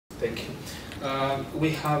Thank you.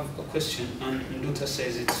 We have a question, and Luther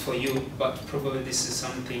says it's for you, but probably this is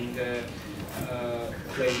something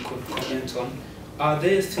Kleine could comment on. Are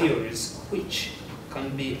there theories which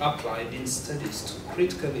can be applied in studies to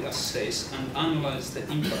critically assess and analyze the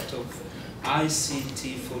impact of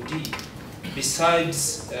ICT4D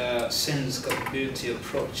besides SEN's capability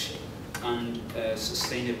approach and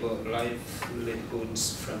sustainable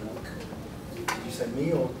livelihoods framework? Did you say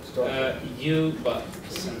me or you, but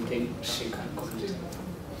something she can comment.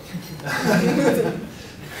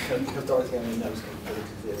 Because Dorothea only knows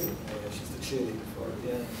capability theory. She's the cheerleader for it.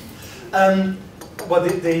 Yeah. Well,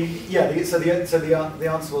 so the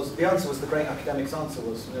answer was the great academic's answer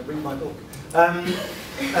was read my book. Well,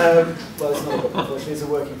 it's not a book, unfortunately, it's a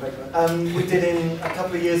working paper. We did a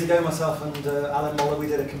couple of years ago, myself and Alan Moller, we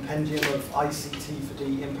did a compendium of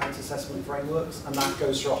ICT4D impact assessment frameworks, and that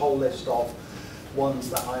goes through a whole list of ones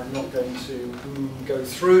that I am not going to go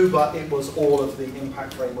through, but it was all of the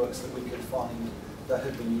impact frameworks that we could find that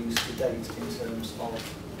had been used to date in terms of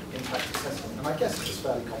impact assessment. And I guess it was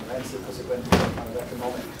fairly comprehensive because it went from kind of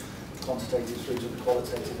economic, quantitative through to the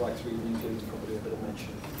qualitative, right through to including probably a bit of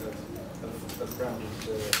mention of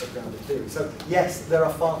grounded theory. So yes, there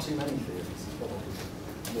are far too many theories, is probably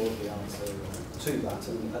more of the answer to that.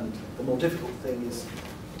 And the more difficult thing is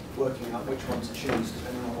working out which one to choose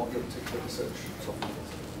depending on what your particular research topic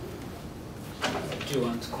is. Do you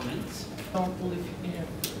want to comment? Example, if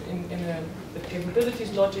the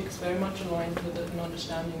capabilities logic is very much aligned with an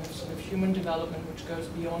understanding of sort of human development, which goes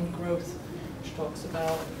beyond growth, which talks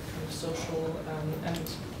about kind of social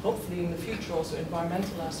and hopefully in the future also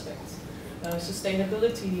environmental aspects.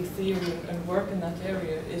 Sustainability theory and work in that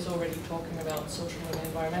area is already talking about social and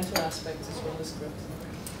environmental aspects as well as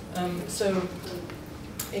growth. So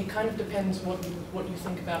it kind of depends what you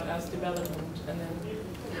think about as development, and then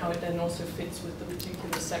how it then also fits with the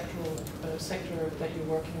particular sector that you're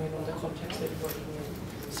working in or the context that you're working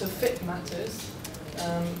in. So fit matters,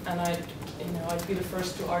 and I'd be the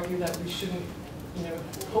first to argue that we shouldn't,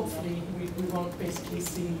 hopefully we won't basically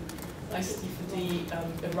see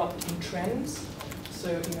ICT4D erupt in trends. So,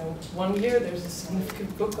 1 year there's a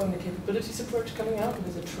significant book on the capabilities approach coming out, and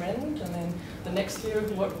there's a trend, and then the next year,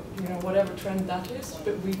 whatever trend that is,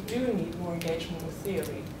 but we do need more engagement with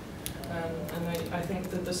theory. And I think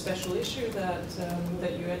that the special issue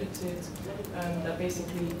that you edited, that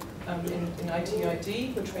basically in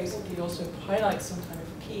IPID, which basically also highlights some kind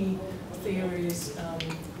of key theories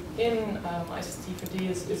in ICT4D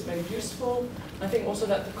is very useful. I think also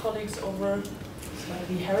that the colleagues over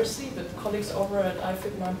the heresy, but the colleagues over at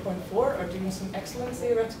IPID 9.4 are doing some excellent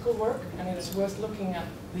theoretical work, and it's worth looking at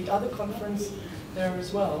the other conference there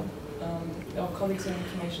as well. Our colleagues in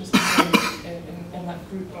information systems in that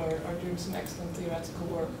group are doing some excellent theoretical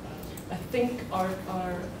work. I think our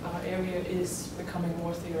area is becoming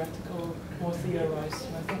more theoretical, more theorized,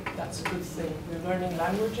 and I think that's a good thing. We're learning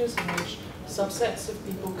languages in which subsets of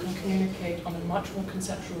people can communicate on a much more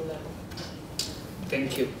conceptual level.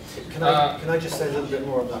 Thank you. Can I just say a little bit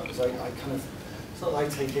more on that, because I kind of, it's not that I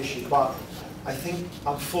take issue, but I think,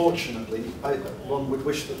 unfortunately, one would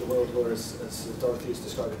wish that the world were as Dorothea has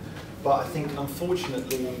described it, but I think,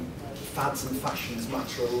 unfortunately, fads and fashions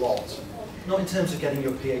matter a lot. Not in terms of getting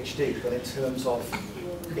your PhD, but in terms of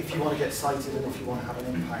if you want to get cited and if you want to have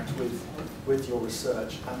an impact with your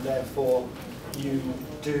research, and therefore you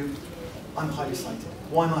do. I'm highly cited.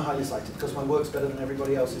 Why am I highly cited? Because my work's better than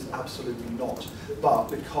everybody else's? Absolutely not. But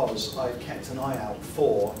because I've kept an eye out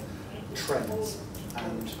for trends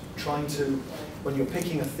and trying to, when you're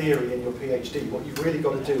picking a theory in your PhD, what you've really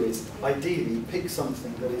got to do is ideally pick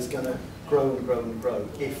something that is going to grow and grow and grow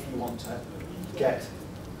if you want to get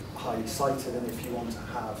highly cited and if you want to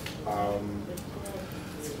have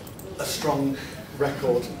a strong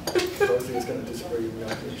record. Dorothea is going to disagree with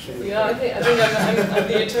me. Yeah, I think I'm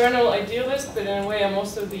the eternal idealist, but in a way I'm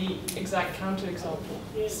also the exact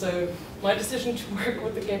counterexample. So my decision to work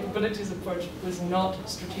with the capabilities approach was not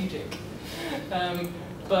strategic.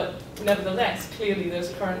 But nevertheless, clearly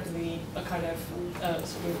there's currently a kind of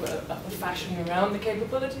sort of a fashion around the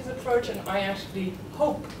capabilities approach, and I actually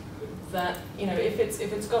hope that if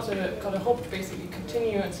it's got a hope to basically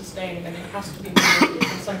continue and sustain, then it has to be in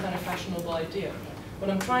some kind of fashionable idea. What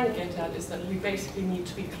I'm trying to get at is that we basically need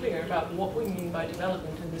to be clear about what we mean by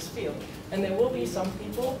development in this field. And there will be some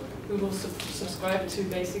people who will subscribe to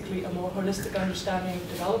basically a more holistic understanding of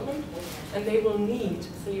development, and they will need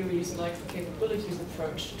theories like the capabilities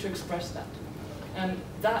approach to express that. And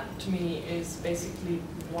that, to me, is basically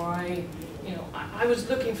why I was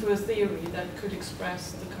looking for a theory that could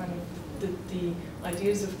express the kind of the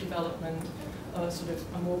ideas of development sort of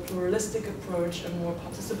a more pluralistic approach, a more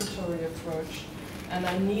participatory approach, and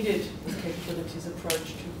I needed the capabilities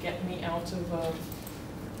approach to get me out of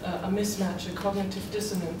a mismatch, a cognitive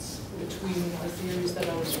dissonance between the theories that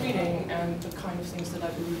I was reading and the kind of things that I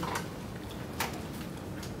believed in.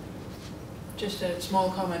 Just a small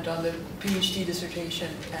comment on the PhD dissertation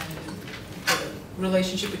and the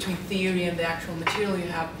relationship between theory and the actual material you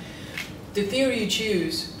have. The theory you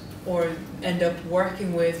choose or end up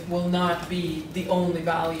working with will not be the only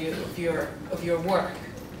value of your work,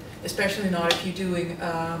 especially not if you're doing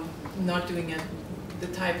not doing the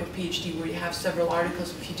type of PhD where you have several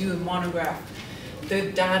articles. If you do a monograph,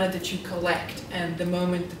 the data that you collect and the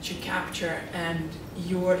moment that you capture and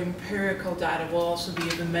your empirical data will also be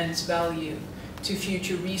of immense value to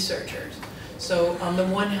future researchers. So on the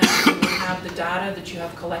one hand, you will have the data that you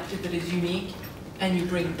have collected that is unique, and you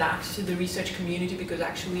bring that to the research community because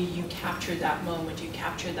actually you captured that moment, you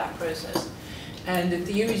captured that process. And the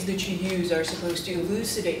theories that you use are supposed to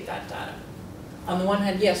elucidate that data. On the one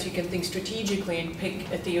hand, yes, you can think strategically and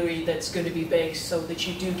pick a theory that's going to be based so that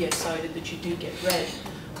you do get cited, that you do get read.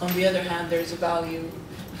 On the other hand, there's a value,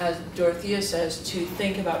 as Dorothea says, to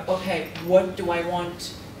think about, okay, what do I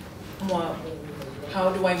want,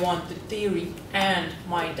 how do I want the theory and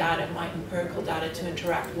my data, my empirical data to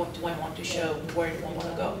interact? What do I want to show? Where do I want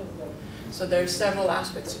to go? So there are several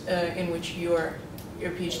aspects in which your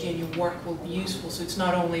PhD and your work will be useful. So it's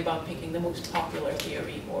not only about picking the most popular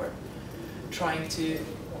theory or trying to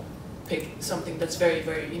pick something that's very,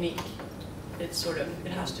 very unique. It's sort of,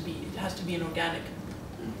 it has to be an organic.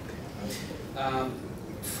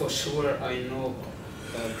 For sure, I know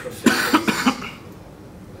professors.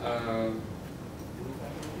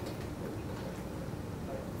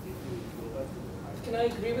 Can I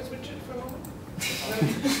agree with Richard for a moment?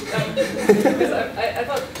 Because I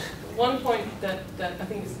thought one point that I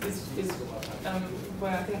think is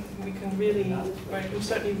where I think we can really, where I can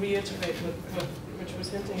certainly reiterate what Richard was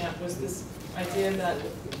hinting at, was this idea that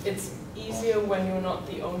it's easier when you're not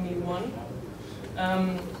the only one.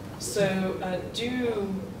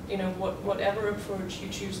 You know, whatever approach you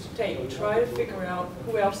choose to take, try to figure out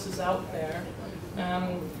who else is out there,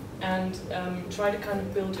 and try to kind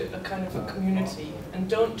of build a kind of a community, and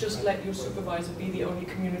don't just let your supervisor be the only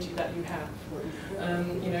community that you have.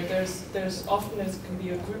 You know, there's often can be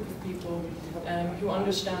a group of people who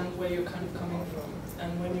understand where you're kind of coming from,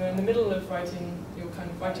 and when you're in the middle of writing, you're kind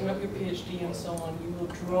of writing up your PhD and so on, you will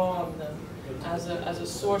draw on them as a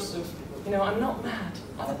source of, you know, I'm not mad.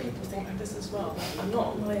 Other people think like this as well. I'm not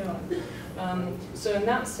on my own. So in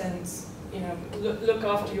that sense, you know, look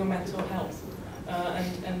after your mental health.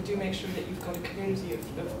 And do make sure that you've got a community of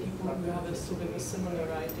people who have a sort of a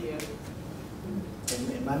similar idea.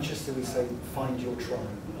 In Manchester, we say find your tribe,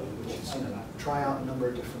 which is, you know, try out a number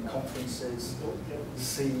of different conferences,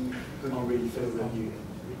 see who you really feel that you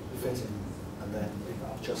fit in,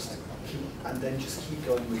 and then just keep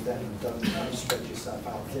going with them. Don't spread yourself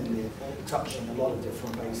out thinly, touching a lot of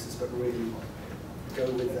different bases, but really go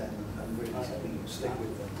with them and really stick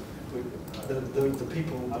with them. The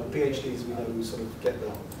people, the PhDs we know who sort of get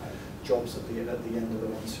the jobs at the end are the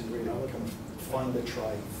ones who really kind of find the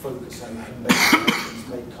tribe, focus on that, make connections,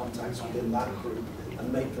 make contacts within that group,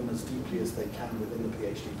 and make them as deeply as they can within the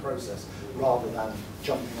PhD process, rather than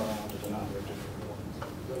jumping around at a number of different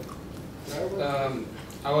ones.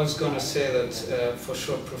 I was going to say that for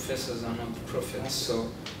sure professors are not prophets, so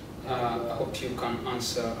I hope you can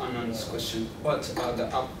answer Anand's question. What are the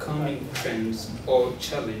upcoming trends or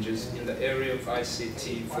challenges in the area of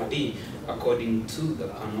ICT for D, according to the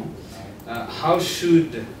panel? How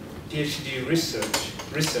should PhD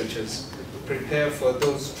researchers prepare for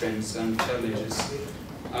those trends and challenges?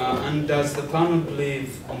 And does the panel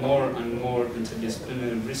believe more and more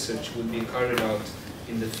interdisciplinary research will be carried out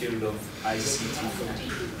in the field of ICT for D?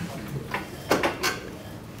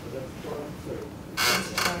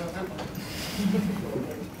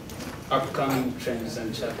 Upcoming trends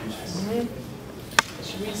and challenges. Mm-hmm.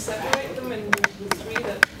 Should we separate them in the three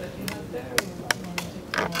that you have there?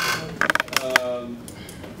 Or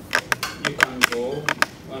you can go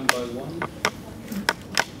one by one.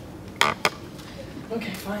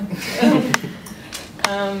 Okay, fine.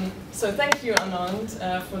 So thank you, Anand,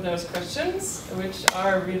 for those questions, which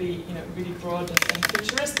are really, you know, really broad and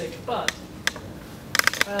futuristic. But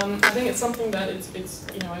I think it's something that it's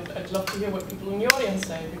you know, I'd love to hear what people in the audience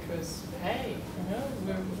say, because hey, you know,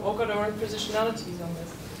 we've all got our own positionalities on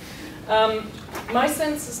this. My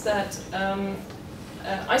sense is that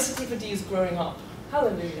ICT for D is growing up.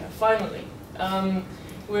 Hallelujah! Finally, I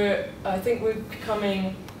think we're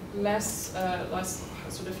becoming less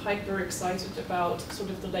sort of hyper excited about sort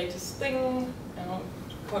of the latest thing, you know,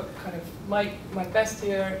 kind of my best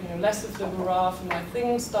here, you know, less of the hurrah for my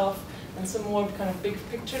thing stuff, and some more kind of big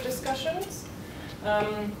picture discussions.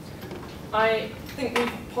 I think we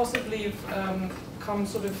possibly come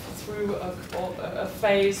sort of through a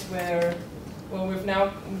phase where, well, we've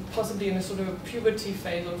now possibly in a sort of a puberty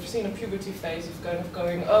phase, or we've seen a puberty phase of kind of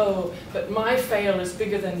going, oh, but my fail is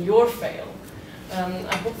bigger than your fail.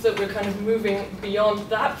 I hope that we're kind of moving beyond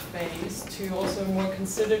that phase to also a more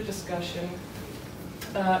considered discussion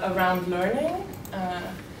around learning.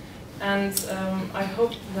 And I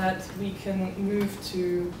hope that we can move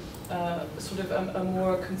to sort of a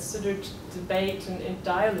more considered debate and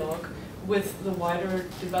dialogue with the wider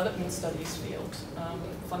development studies field.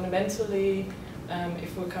 Fundamentally,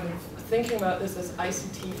 if we're kind of thinking about this as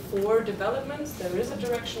ICT for development, there is a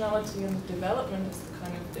directionality, and development is the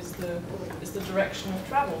kind of is the direction of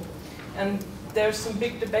travel. And there's some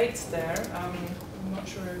big debates there. I'm not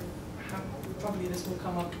sure how, probably this will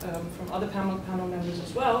come up from other panel members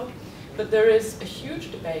as well, but there is a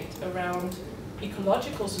huge debate around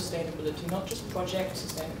ecological sustainability, not just project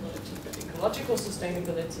sustainability, but ecological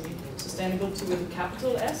sustainability, sustainability with a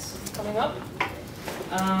capital S coming up.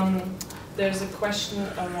 There's a question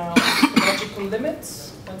around ecological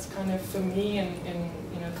limits. That's kind of, for me, in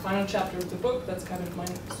you know, the final chapter of the book, that's kind of my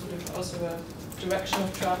sort of also a direction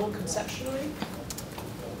of travel conceptually.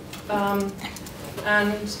 I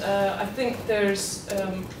think there's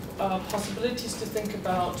possibilities to think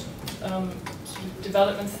about sort of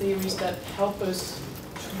development theories that help us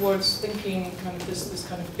towards thinking kind of this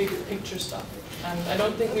kind of big picture stuff. And I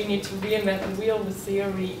don't think we need to reinvent the wheel with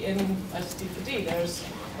theory in ICT4D. There's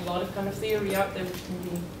a lot of kind of theory out there which can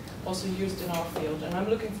be also used in our field, and I'm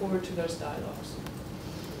looking forward to those dialogues.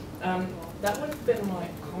 That would have been my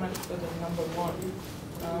comment for the number one.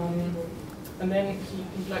 And then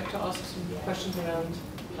he'd like to ask some questions around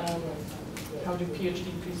how do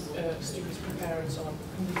PhD students prepare and so on.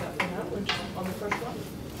 Can we do that for now, or just on the first one?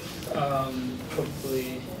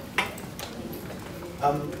 Probably.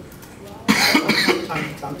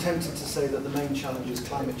 I'm tempted to say that the main challenge is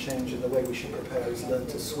climate change, and the way we should prepare is learn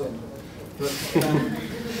to swim. But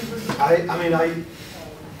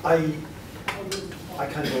I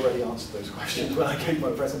kind of already answered those questions when I gave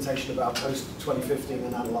my presentation about post-2015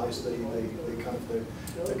 and analysed the kind of the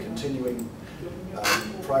continuing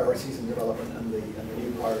priorities in development and the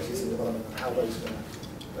new priorities in development and how those are going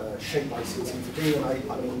to shape ICT4D. And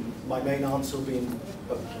I mean, my main answer will be in.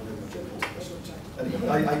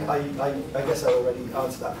 Anyway, I guess I already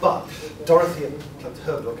answered that. But Dorothea plugged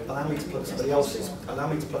her book. Allow me to plug somebody else's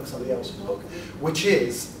book, which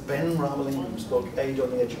is Ben Ramalingham's book, Aid on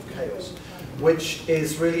the Edge of Chaos, which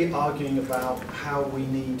is really arguing about how we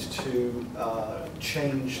need to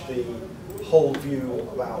change the whole view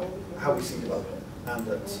about how we see development. And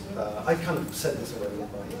that I kind of said this already in my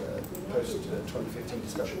post-2015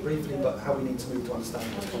 discussion briefly, but how we need to move to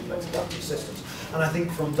understanding these complex adaptive systems. And I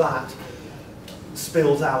think from that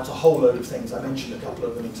spills out a whole load of things. I mentioned a couple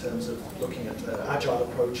of them in terms of looking at agile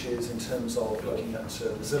approaches, in terms of looking at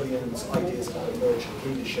resilience, ideas about emergent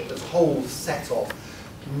leadership. There's a whole set of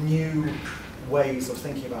new ways of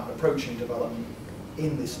thinking about approaching development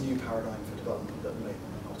in this new paradigm for development that may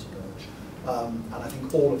not emerge. And I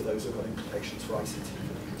think all of those have got implications for ICT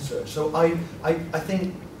research. So I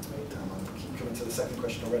think, I keep coming to the second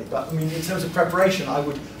question already, but I mean, in terms of preparation, I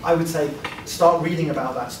would say start reading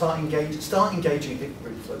about that, start engaging, it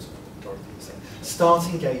really flows what Dorothea was saying, start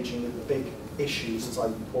engaging with the big issues, as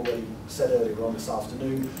I already said earlier on this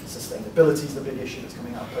afternoon. Sustainability is the big issue that's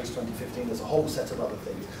coming out post-2015. There's a whole set of other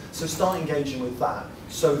things. So start engaging with that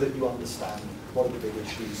so that you understand what are the big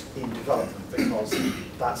issues in development, because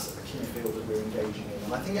that's a key field that we're engaging in.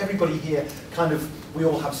 And I think everybody here we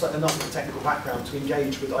all have enough of a technical background to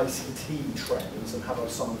engage with ICT trends and have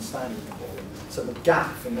some understanding of them. So the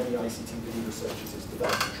gap for many ICT researchers is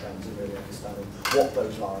development trends and really understanding what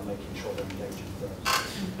those are and making sure they're engaging with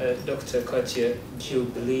those. Dr. Katja, do you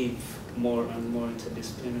believe more and more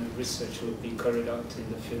interdisciplinary research will be carried out in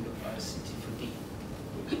the field of ICT4D?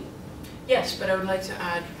 Yes, but I would like to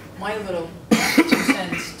add my little 2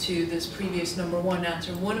 cents to this previous number one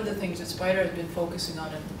answer. One of the things that Spider has been focusing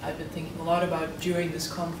on, and I've been thinking a lot about during this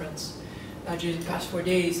conference, during the past 4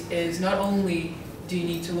 days, is not only do you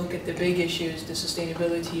need to look at the big issues, the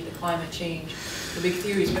sustainability, the climate change, the big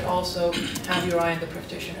theories, but also have your eye on the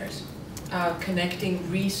practitioners. Connecting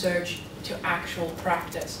research to actual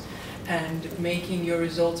practice and making your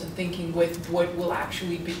results and thinking with what will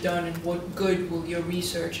actually be done and what good will your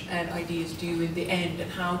research and ideas do in the end, and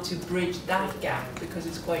how to bridge that gap, because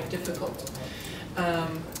it's quite difficult.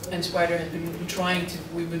 And Spider has been trying to,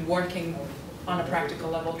 we've been working on a practical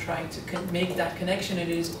level trying to make that connection,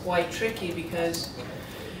 and it is quite tricky because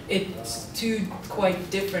it's two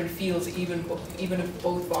quite different fields, even if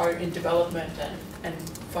both are in development and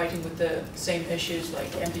fighting with the same issues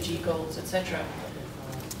like MDG goals, etc.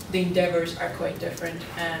 The endeavors are quite different,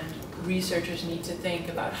 and researchers need to think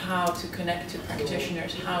about how to connect to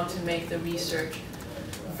practitioners, how to make the research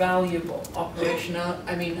valuable, operational.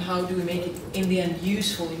 I mean, how do we make it in the end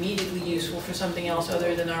useful, immediately useful for something else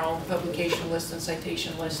other than our own publication list and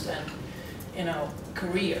citation list and, you know,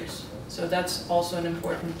 careers. So that's also an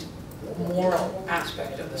important moral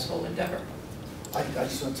aspect of this whole endeavor. I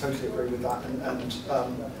just want to totally agree with that, and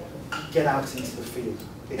get out into the field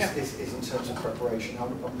is in terms of preparation.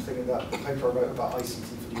 I'm thinking that the paper I wrote about ICT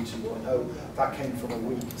for You 2.0, that came from a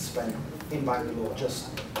week spent in Bangalore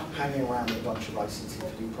just hanging around with a bunch of ICT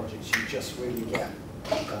for You projects. You just really get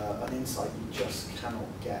an insight you just cannot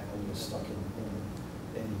get when you're stuck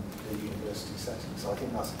in the university setting. So I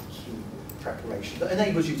think that's a key preparation that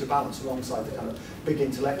enables you to balance alongside the kind of big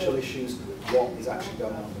intellectual issues, what is actually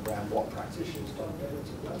going on the ground, what practitioners do.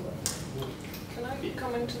 Can I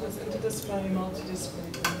come into this very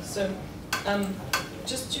multidisciplinary? So,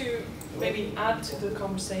 just to maybe add to the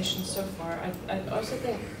conversation so far, I also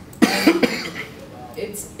think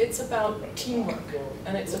it's about teamwork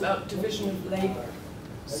and it's about division of labor.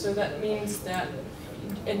 So that means that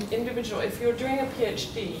an individual, if you're doing a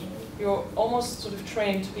PhD, you're almost sort of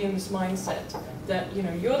trained to be in this mindset that, you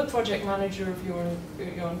know, you're the project manager of your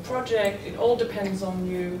own project, it all depends on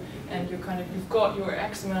you, and you've got your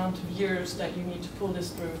X amount of years that you need to pull this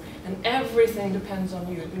through, and everything depends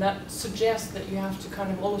on you. And that suggests that you have to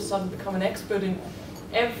kind of all of a sudden become an expert in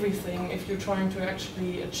everything if you're trying to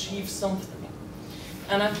actually achieve something.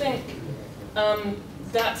 And I think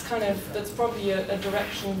that's probably a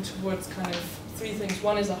direction towards kind of three things.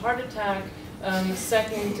 One is a heart attack.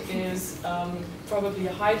 Second is probably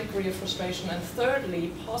a high degree of frustration, and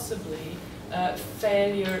thirdly, possibly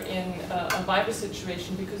failure in a Bible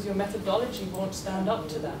situation because your methodology won't stand up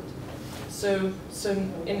to that. So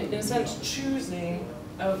in a sense, choosing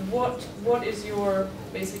what is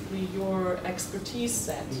basically your expertise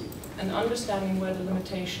set and understanding where the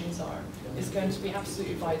limitations are is going to be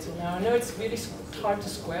absolutely vital. Now, I know it's really hard to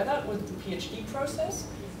square that with the PhD process,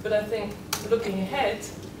 but I think looking ahead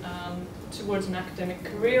towards an academic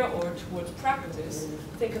career or towards practice,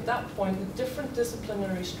 I think at that point the different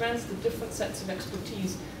disciplinary strengths, the different sets of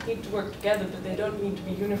expertise need to work together, but they don't need to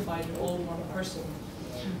be unified in all one person.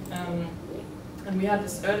 And we had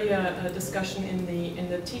this earlier discussion in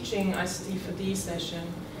the teaching ICT for D session,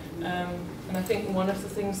 and I think one of the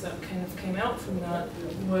things that kind of came out from that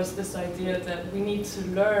was this idea that we need to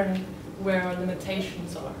learn where our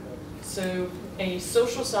limitations are. So a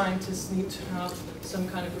social scientist needs to have some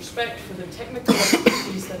kind of respect for the technical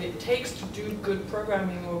expertise that it takes to do good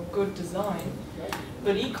programming or good design,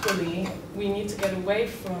 but equally we need to get away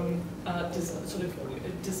from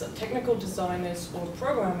technical designers or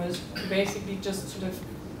programmers who basically just sort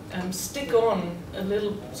of stick on a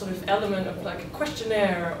little sort of element of like a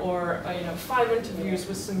questionnaire or 5 interviews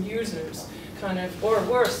with some users, kind of, or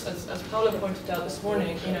worse, as Paula pointed out this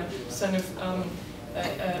morning, sort of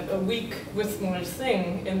a week with more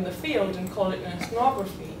thing in the field and call it an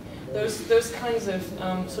ethnography. Those kinds of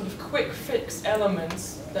sort of quick fix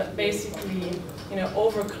elements that basically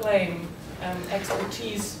overclaim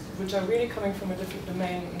expertise which are really coming from a different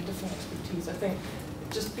domain and different expertise. I think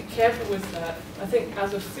just be careful with that. I think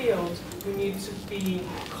as a field we need to be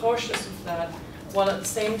cautious of that while at the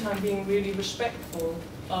same time being really respectful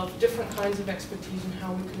of different kinds of expertise and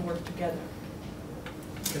how we can work together.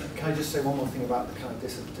 Can I just say one more thing about the kind of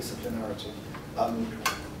disciplinarity?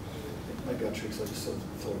 Maybe untrue because I just sort of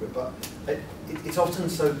thought of it, but it's often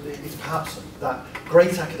so, it's perhaps that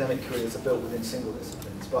great academic careers are built within single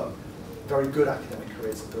disciplines, but very good academic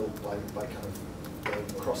careers are built by kind of going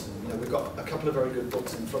across them. We've got a couple of very good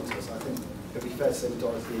books in front of us. I think it would be fair to say with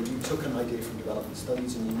Dorothea, you took an idea from development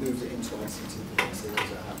studies and you moved it into ICT series.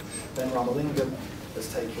 Ben Ramalingam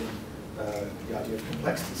has taken the idea of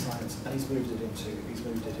complexity science, and he's moved it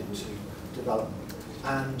into development.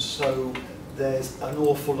 And so there's an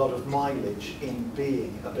awful lot of mileage in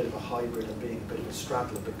being a bit of a hybrid and being a bit of a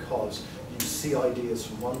straddler, because you see ideas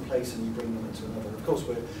from one place and you bring them into another. And of course,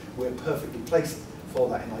 we're perfectly placed for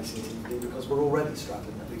that in ICT because we're already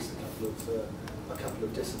straddling at least a couple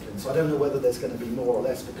of disciplines. So I don't know whether there's going to be more or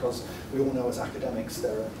less, because we all know as academics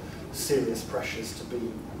there are serious pressures to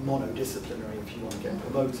be monodisciplinary if you want to get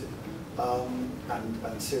promoted.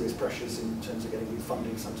 and serious pressures in terms of getting new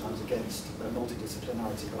funding, sometimes against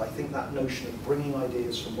multidisciplinarity. But I think that notion of bringing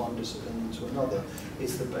ideas from one discipline into another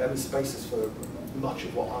is the basis for much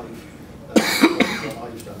of what I've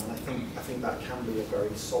done, and I think that can be a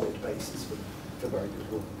very solid basis for very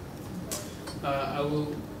good work. I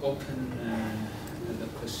will open the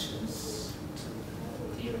questions to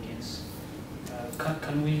the audience.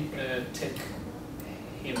 Can we take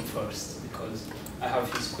him first, because I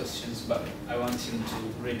have his questions, but I want him to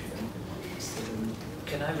read them.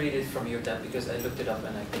 Can I read it from your tab, because I looked it up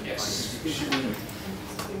and I couldn't find it.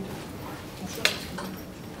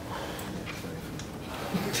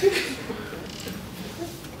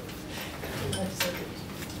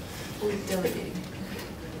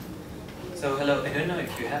 So hello, I don't know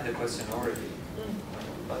if you have the question already,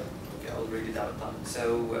 but okay, I'll read it out loud.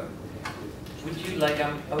 So would you like,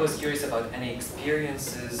 I was curious about any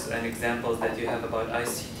experiences and examples that you have about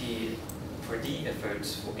ICT for D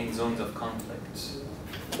efforts in zones of conflict,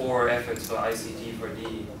 or efforts for ICT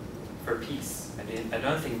for peace. I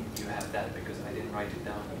don't think you have that because I didn't write it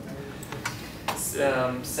down.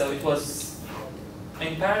 So it was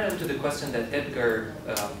in parallel to the question that Edgar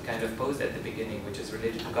kind of posed at the beginning, which is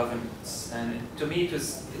related to governance. And to me,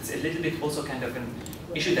 it's a little bit also kind of an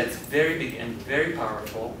issue that's very big and very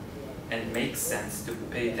powerful and makes sense to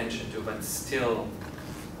pay attention to, but still,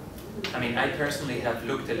 I mean, I personally have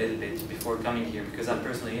looked a little bit before coming here because I'm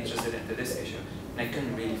personally interested into this issue, and I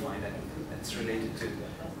couldn't really find anything that's related to,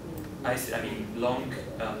 long,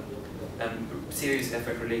 serious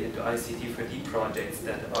effort related to ICT for D projects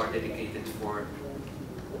that are dedicated for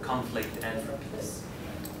conflict and for peace.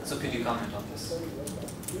 So could you comment on this?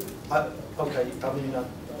 Okay, I mean,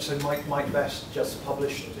 so Mike Best just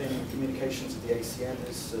published in Communications of the ACN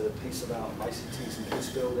this piece about ICTs and peace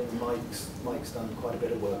building. Mike's done quite a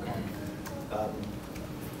bit of work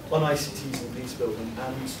on ICTs and peace building,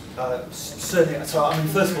 and certainly, so I mean,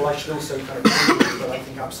 first of all, I should also kind of say that I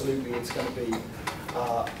think absolutely it's going to be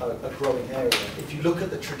a growing area. If you look at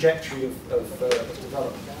the trajectory of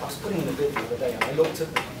development, I was putting in a bid the other day, and I looked at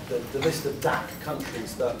the list of DAC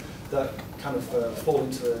countries that kind of fall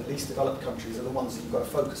into the least developed countries are the ones that you've got to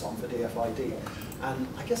focus on for DFID. And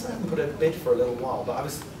I guess I haven't put in a bid for a little while, but I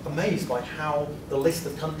was amazed by how the list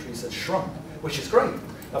of countries had shrunk, which is great,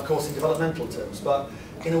 of course, in developmental terms. But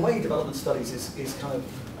in a way, development studies is kind of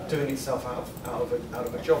doing itself out of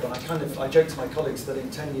a job. And I joke to my colleagues that in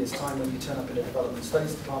 10 years' time, when you turn up in a development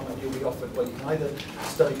studies department, you'll be offered, well, you can either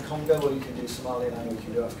study Congo or you can do Somaliland or you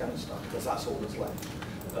can do Afghanistan, because that's all that's left.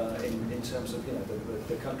 In terms of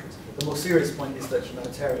the countries. The more serious point is that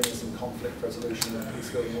humanitarianism, conflict resolution, and peace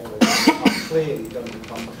building always are clearly going to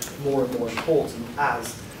become more and more important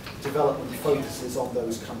as development focuses on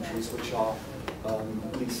those countries which are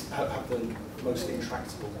least have the most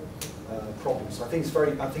intractable problems. So I think it's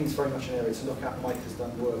very much an area to look at. Mike has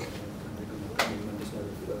done work. Members know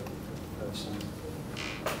of some.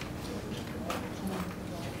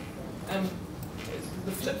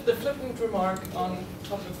 The flippant remark on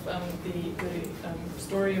top of the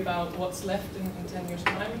story about what's left in 10 years'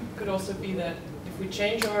 time could also be that if we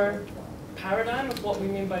change our paradigm of what we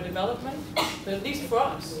mean by development, then at least for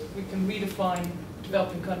us, we can redefine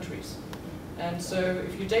developing countries. And so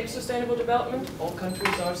if you take sustainable development, all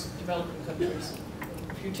countries are developing countries.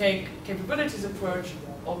 If you take capabilities approach,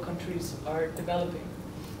 all countries are developing.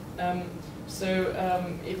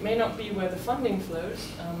 It may not be where the funding flows,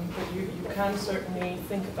 but you can certainly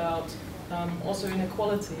think about also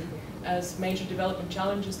inequality as major development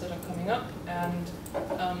challenges that are coming up, and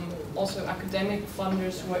also academic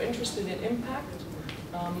funders who are interested in impact,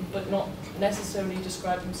 but not necessarily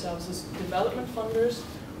describe themselves as development funders,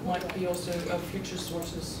 might be also future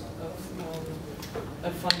sources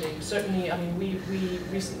of funding. Certainly, I mean, we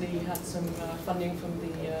recently had some funding from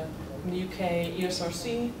the UK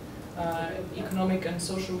ESRC, Economic and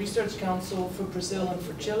Social Research Council for Brazil and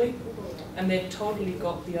for Chile, and they totally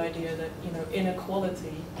got the idea that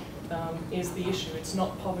inequality is the issue. It's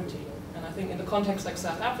not poverty, and I think in the context like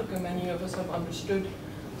South Africa, many of us have understood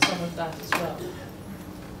some of that as well.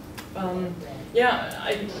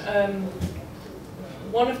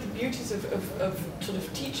 One of the beauties of sort of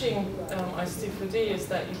teaching ICT4D is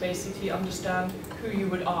that you basically understand who you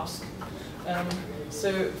would ask.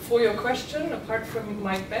 So for your question, apart from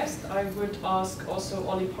Mike Best, I would ask also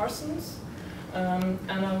Ollie Parsons, and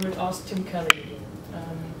I would ask Tim Kelly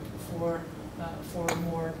for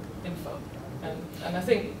more info. And I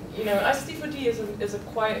think ICT4D is a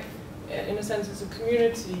quite, in a sense, it's a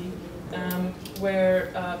community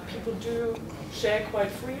where people do share quite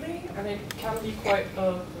freely, and it can be quite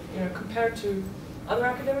compared to other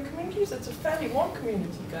academic communities. It's a fairly warm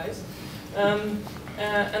community, guys.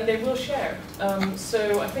 And they will share.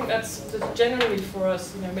 So I think that's generally for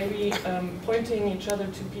us, maybe pointing each other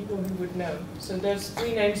to people who would know. So there's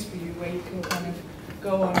 3 names for you where you can kind of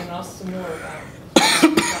go on and ask some more about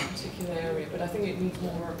that particular area. But I think it needs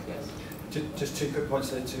more work, yes. Just 2 quick points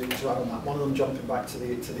there to add on that. One of them jumping back to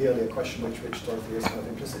the earlier question, which Dorothea has kind of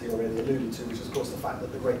implicitly already alluded to, which is of course the fact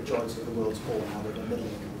that the great majority of the world's poor now live in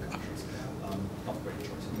middle-income countries. Not the great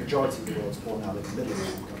majority. The majority of the world's poor now live in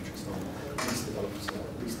middle-income countries, not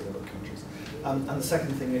least developed countries. And the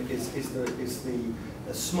second thing is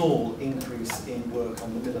the small increase in work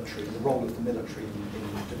on the military, the role of the military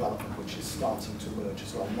in development, which is starting to emerge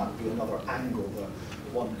as well. And that would be another angle that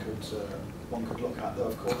one could look at. Though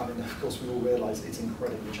of course, we all realise it's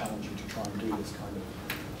incredibly challenging to try and do this kind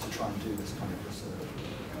of research.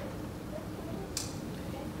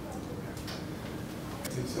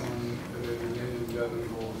 It's on the Millennium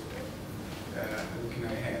Development Goals looking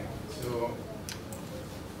ahead. So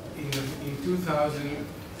in 2000,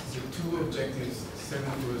 the 2 objectives,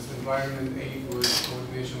 7 was environment, 8 was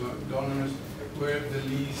coordination of donors, were the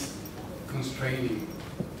least constraining,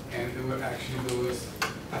 and they were actually those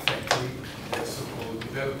affecting the so-called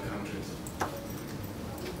developed countries.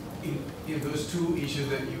 In those 2 issues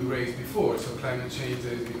that you raised before, so climate change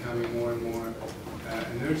that is becoming more and more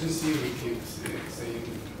an urgency, we keep saying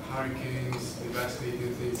hurricanes,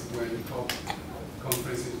 devastating things when the COP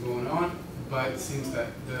conference is going on, but it seems that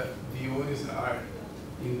the audience are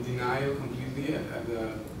in denial completely at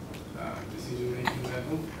the decision-making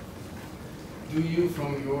level. Do you,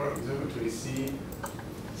 from your observatory, see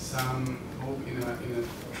some hope in a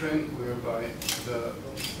trend whereby the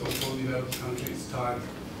so-called developed countries start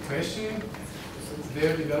questioning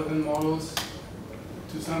their development models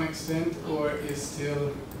to some extent, or is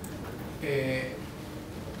still a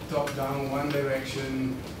top-down, one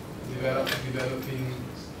direction, developing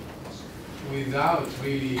without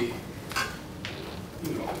really,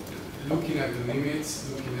 looking at the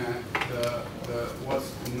limits, looking at the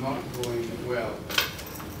what's not going well,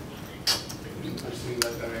 in pursuing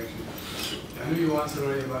that direction? I know you answered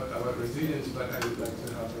already about resilience, but I would like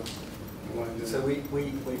to have one. So we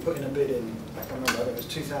put in a bid in, I can't remember, I think it was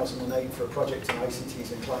 2008 for a project in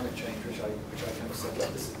ICTs and climate change, which I kind of said,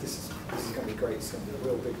 look, this is going to be great, it's going to be a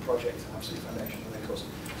real big project, absolute foundation. And then of course,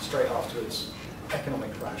 straight afterwards,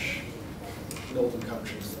 economic crash, northern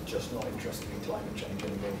countries are just not interested in climate change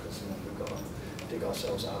anymore because we've got to dig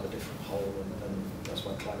ourselves out of a different hole, and that's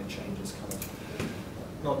why climate change has kind of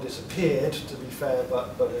not disappeared, to be fair,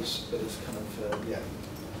 but has kind of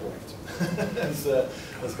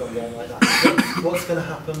has gone down like that. What's going to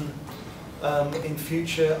happen in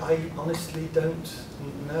future? I honestly don't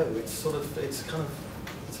know. It's kind of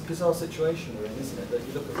a bizarre situation we're in, isn't it? That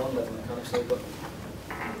you look at one level and kind of say, but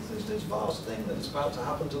there's this vast thing that's about to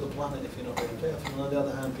happen to the planet if you're not really careful. And on the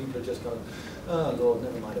other hand, people are just going, oh Lord,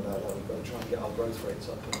 never mind about that. We've got to try and get our growth rates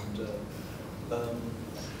up. And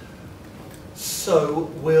so,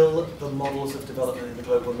 will the models of development in the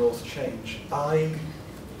global north change? I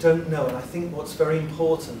don't know, and I think what's very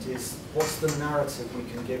important is what's the narrative we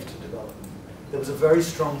can give to development. There was a very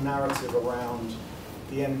strong narrative around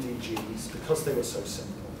the MDGs because they were so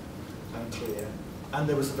simple and clear, and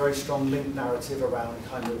there was a very strong linked narrative around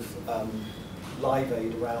kind of live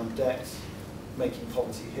aid, around debt, making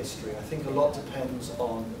poverty history. I think a lot depends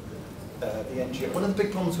on the NGO. One of the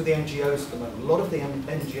big problems with the NGOs at the moment, a lot of the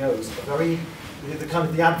NGOs are very,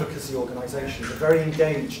 the advocacy organisations are very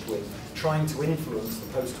engaged with trying to influence the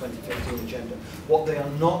post-2015 agenda. What they are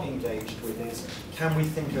not engaged with is, can we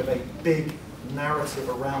think of a big narrative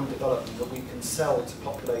around development that we can sell to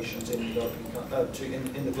populations in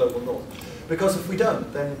the global north? Because if we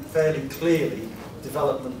don't, then fairly clearly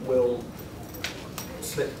development will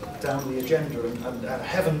slip down the agenda, and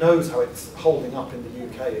heaven knows how it's holding up in the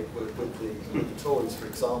UK with the Tories, for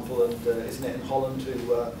example, and isn't it in Holland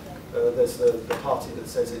who there's the party that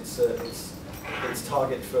says its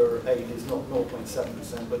target for aid is not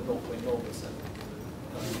 0.7% but 0.0%.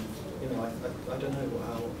 I don't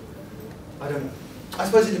know I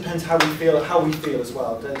suppose it depends how we feel as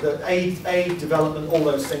well. The aid, development, all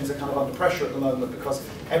those things are kind of under pressure at the moment because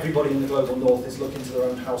everybody in the global north is looking to their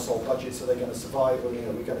own household budget, so they're going to survive, or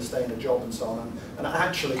we're going to stay in a job and so on. And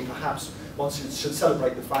actually, perhaps one should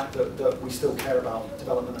celebrate the fact that we still care about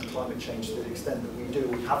development and climate change to the extent that we do.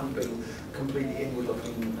 We haven't been completely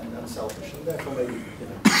inward-looking and selfish, and therefore maybe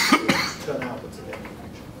turn outwards again in the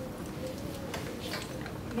future.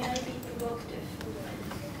 May I be provocative?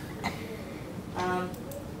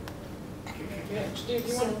 Yeah, do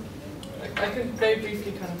you want? I could very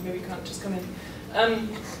briefly maybe can't just come in.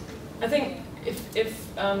 I think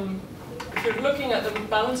if you're looking at the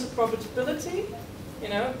balance of probability, you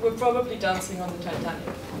know, we're probably dancing on the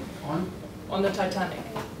Titanic. On the Titanic.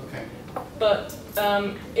 Okay. But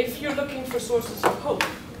if you're looking for sources of hope,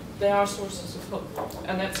 there are sources of hope,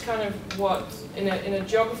 and that's kind of what in a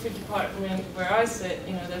geography department where I sit,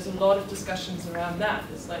 you know, there's a lot of discussions around that.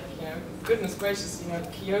 It's like, you know, goodness gracious, you know,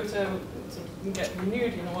 Kyoto can get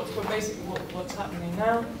renewed. You know, what's happening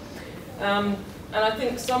now. And I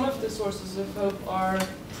think some of the sources of hope are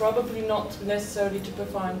probably not necessarily to be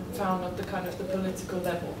found at the kind of the political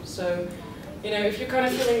level. So, you know, if you're kind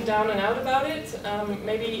of feeling down and out about it,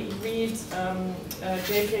 maybe read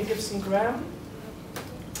J.K. Gibson Graham,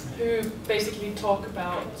 who basically talk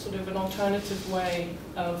about sort of an alternative way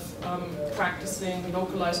of practicing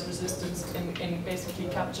localized resistance in basically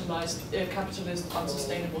capitalist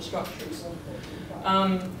unsustainable structures.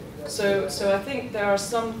 So I think there are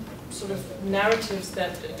some sort of narratives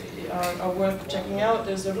that are worth checking out.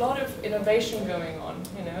 There's a lot of innovation going on,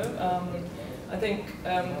 you know. I think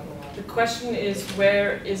the question is,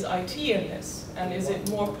 where is IT in this? And is it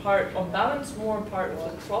more part, on balance, more part of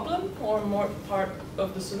the problem or more part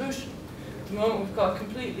of the solution? At the moment we've got a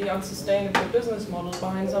completely unsustainable business model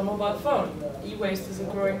behind our mobile phone. E-waste is a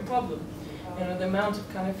growing problem. You know, the amount of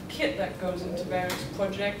kind of kit that goes into various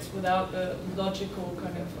projects without the logical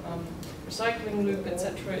kind of recycling loop,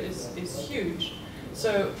 etc., is huge.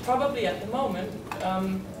 So probably at the moment,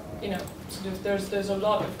 you know, sort of there's a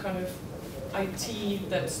lot of kind of IT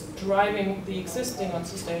that's driving the existing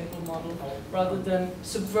unsustainable model rather than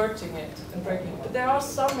subverting it and breaking it. But there are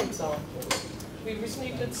some examples. We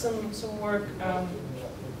recently did some work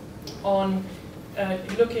on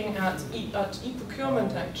looking at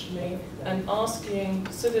e-procurement actually, and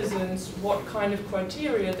asking citizens what kind of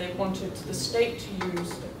criteria they wanted the state to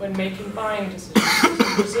use when making buying decisions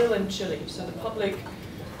in Brazil and Chile. So the public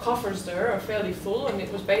coffers there are fairly full, and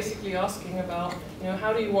it was basically asking about, you know,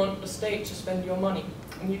 how do you want the state to spend your money?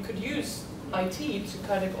 And you could use IT to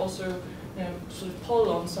kind of also, you know, sort of poll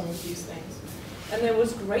on some of these things. And there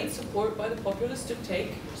was great support by the populace to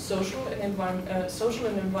take social and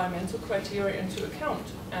environmental criteria into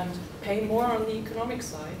account and pay more on the economic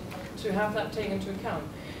side to have that taken into account.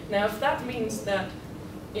 Now, if that means that,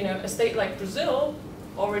 you know, a state like Brazil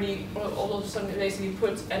already all of a sudden basically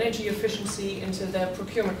puts energy efficiency into their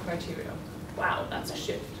procurement criteria, wow, that's a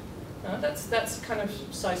shift. That's kind of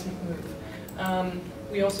seismic move.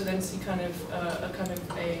 We also then see kind of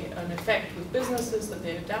an effect with businesses that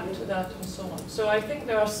they adapt to that and so on. So I think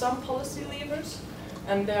there are some policy levers,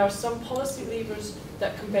 and there are some policy levers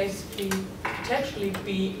that can basically potentially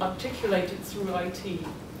be articulated through IT.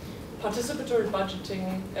 Participatory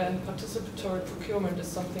budgeting and participatory procurement is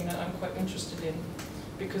something that I'm quite interested in,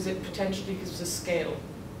 because it potentially gives a scale,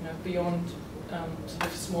 you know, beyond sort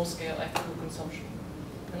of small-scale ethical consumption.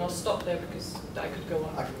 And I'll stop there because I could go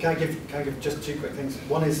on. Can I give just two quick things?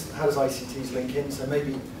 One is, how does ICTs link in? So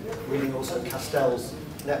maybe reading also Castell's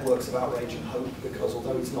Networks of Outrage and Hope, because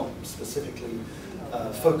although he's not specifically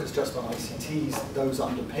focused just on ICTs, those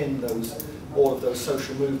underpin all of those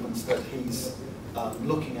social movements that he's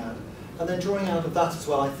looking at. And then drawing out of that as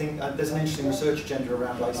well, I think there's an interesting research agenda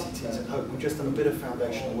around ICTs and hope. We've just done a bit of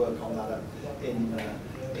foundational work on that in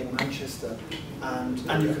Manchester, and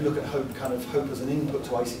you can look at hope as an input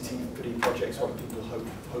to ICT projects, what people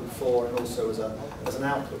hope for, and also as an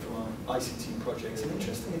output from our ICT projects. And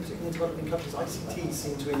interestingly, particularly in developing countries, ICTs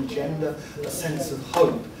seem to engender a sense of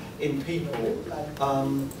hope in people,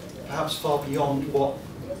 perhaps far beyond what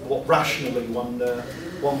rationally one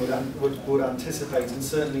would anticipate, and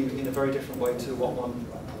certainly in a very different way to what one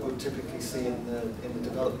would typically see in the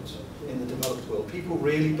developed world. People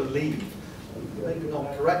really believe, maybe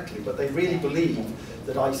not correctly, but they really believe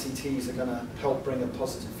that ICTs are going to help bring a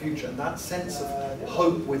positive future, and that sense of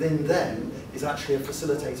hope within them is actually a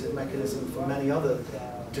facilitated mechanism for many other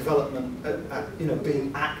development, you know,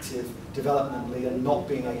 being active developmentally and not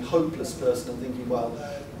being a hopeless person and thinking, well,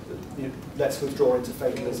 you know, let's withdraw into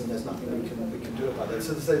fatalism, there's nothing we can do about it.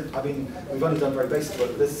 So I mean, we've only done very basic work,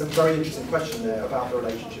 but there's some very interesting question there about the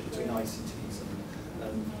relationship between ICTs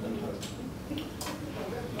and hope.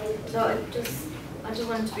 So I just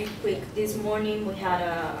want to be quick. This morning we had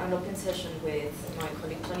an open session with my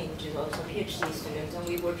colleague Kleine, which is also a PhD student, and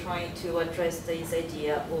we were trying to address this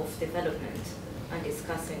idea of development and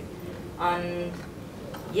discussing. And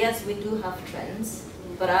yes, we do have trends,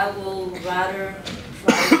 but I will rather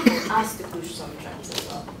try for us to push some trends as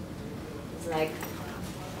well. It's like,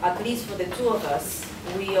 at least for the two of us,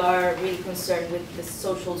 we are really concerned with the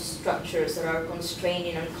social structures that are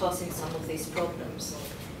constraining and causing some of these problems.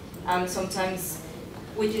 And sometimes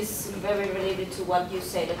which is very related to what you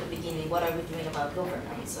said at the beginning. What are we doing about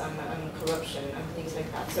governance and corruption and things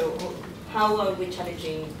like that? So how are we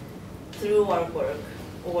challenging through our work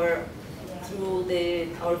or through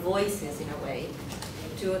our voices in a way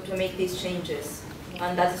to make these changes?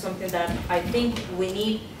 And that's something that I think we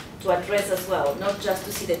need to address as well, not just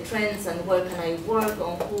to see the trends and where can I work,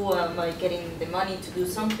 on who am I getting the money to do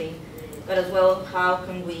something, but as well how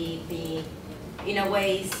can we be in a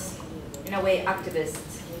way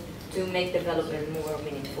activists to make development more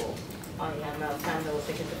meaningful. I am a fan of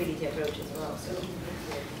the capability approach as well, so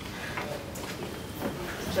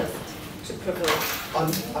just to provoke.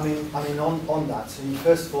 I mean, on that, so you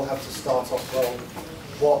first of all have to start off,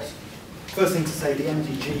 well, first thing to say, the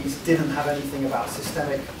MDGs didn't have anything about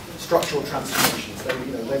systemic structural transformations.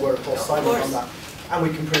 They were of course silent on that, and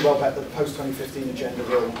we can pretty well bet that the post-2015 agenda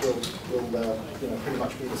will pretty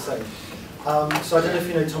much be the same. So I don't know if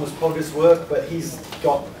you know Thomas Polger's work, but he's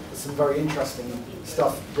got some very interesting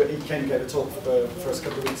stuff. He came and gave a talk for us a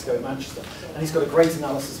couple of weeks ago in Manchester, and he's got a great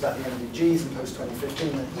analysis about the MDGs and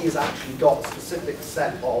post-2015, and he has actually got a specific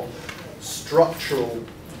set of structural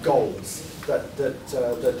goals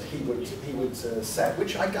that he would set,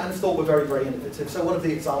 which I kind of thought were very, very innovative. So one of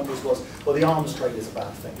the examples was, well, the arms trade is a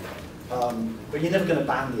bad thing, but you're never going to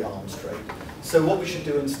ban the arms trade. So what we should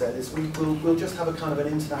do instead is we'll just have a kind of an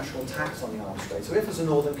international tax on the arms trade. So if as a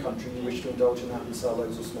northern country you wish to indulge in that and sell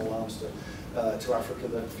loads of small arms to Africa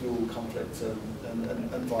that fuel conflict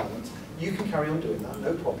and violence, you can carry on doing that,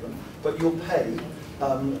 no problem, but you'll pay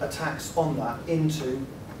a tax on that into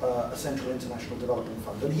a central international development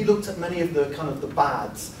fund. And he looked at many of the kind of the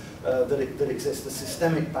bads that exist, the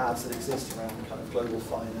systemic bads that exist around kind of global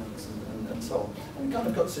finance and so on. And we kind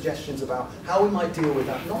of got suggestions about how we might deal with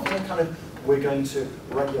that, not in a kind of we're going to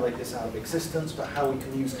regulate this out of existence, but how we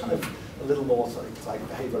can use kind of a little more sort of like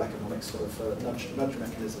behavioural economics sort of nudge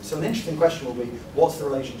mechanism. So an interesting question will be, what's the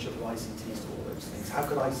relationship of ICTs to all those things? How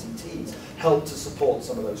could ICTs help to support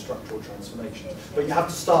some of those structural transformations? But you have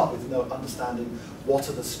to start with understanding what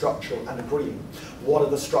are the structural, and agreeing, what are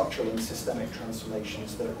the structural and systemic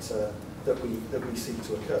transformations that we seek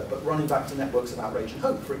to occur. But running back to networks of outrage and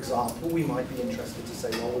hope, for example, we might be interested to say,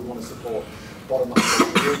 well, we want to support bottom-up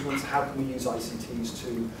social movements. How can we use ICTs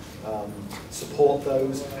to support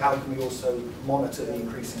those? How can we also monitor the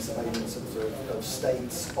increasing surveillance of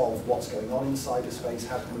states of what's going on in cyberspace?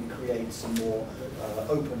 How can we create some more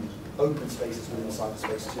open spaces within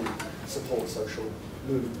cyberspace to support social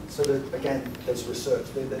movement? So that, again, there's research.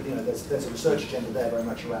 There's a research agenda there very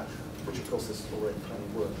much around, which of course there's already plenty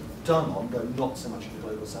of work done on, though not so much in the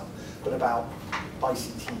global south, but about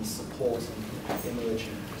ICT supporting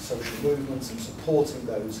emerging social movements and supporting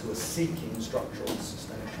those who are seeking structural and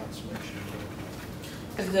systemic transformation.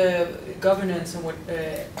 The governance and what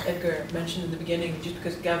Edgar mentioned in the beginning, just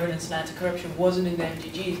because governance and anti-corruption wasn't in the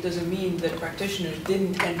MDGs doesn't mean that practitioners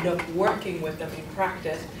didn't end up working with them in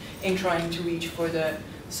practice in trying to reach for the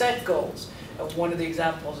set goals. One of the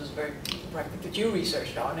examples is very practical that you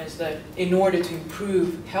researched on, is that in order to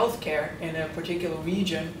improve healthcare in a particular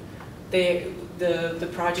region, the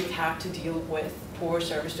project had to deal with poor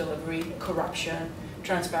service delivery, corruption,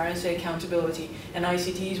 transparency, accountability, and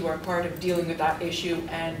ICTs were a part of dealing with that issue,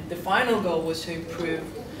 and the final goal was to improve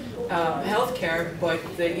healthcare, but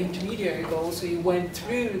the intermediary goal, so you went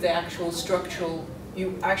through the actual structural,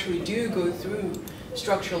 you actually do go through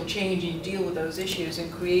structural change and you deal with those issues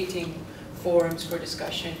and creating forums for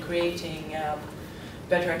discussion, creating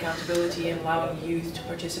better accountability and allowing youth to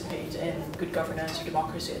participate in good governance or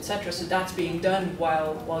democracy, etc. So that's being done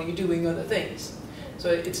while you're doing other things. So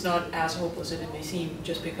it's not as hopeless as it may seem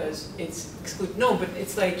just because it's excluded. No, but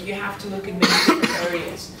it's like you have to look in many different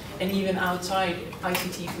areas. And even outside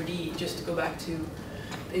ICT4D, just to go back to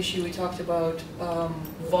the issue we talked about,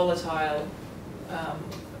 volatile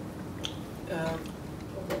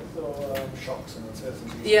shocks and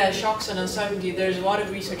uncertainty. Yeah, shocks and uncertainty. There's a lot of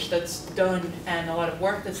research that's done and a lot of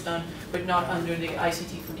work that's done, but not under the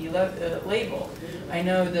ICT4D label. I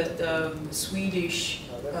know that the Swedish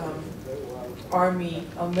Army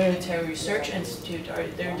Military Research Institute,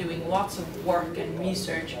 they're doing lots of work and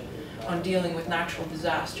research on dealing with natural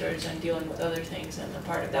disasters and dealing with other things, and a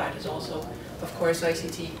part of that is also, of course,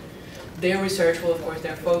 ICT. Their research will, of course,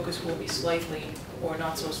 their focus will be slightly, or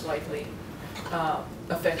not so slightly,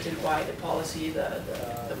 affected by the policy, the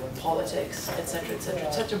politics, etc., etc.,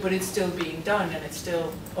 etc., but it's still being done and it's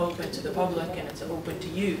still open to the public and it's open to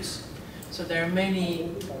use. So there are many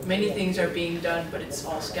things are being done, but it's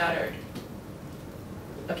all scattered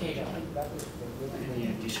occasionally. Any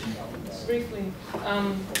additional comments? Briefly,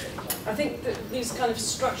 I think that these kind of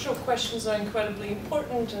structural questions are incredibly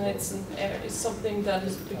important, and it's something that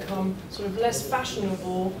has become sort of less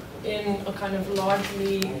fashionable in a kind of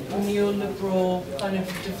largely neoliberal kind of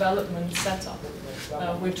development setup.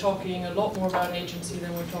 We're talking a lot more about agency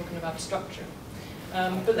than we're talking about structure.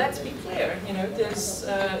 But let's be clear, you know,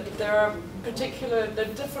 there are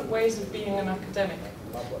different ways of being an academic.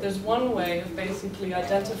 There's one way of basically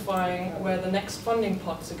identifying where the next funding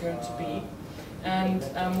pots are going to be, and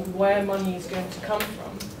where money is going to come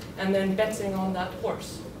from, and then betting on that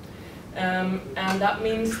horse. And that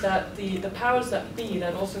means that the powers that be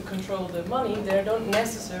that also control the money, they don't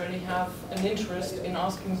necessarily have an interest in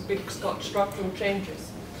asking big structural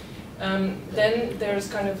changes. Then there's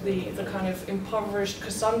kind of the kind of impoverished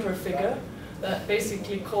Cassandra figure that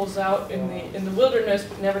basically calls out in the wilderness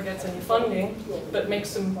but never gets any funding, but makes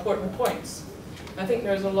some important points. I think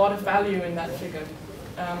there's a lot of value in that figure.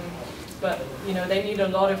 But you know, they need a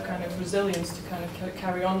lot of kind of resilience to kind of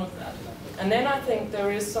carry on with that. And then I think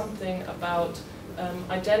there is something about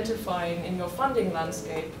identifying in your funding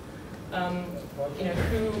landscape, you know,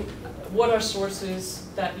 what are sources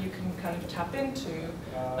that you can kind of tap into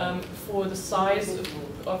for the size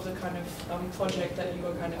of the kind of project that you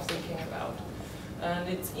are kind of thinking about. And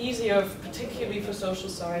it's easier, particularly for social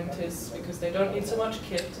scientists, because they don't need so much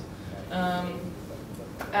kit.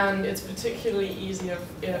 And it's particularly easier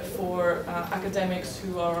for academics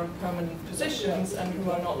who are on permanent positions and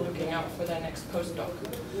who are not looking out for their next postdoc.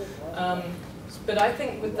 But I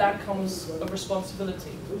think with that comes a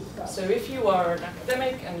responsibility. So if you are an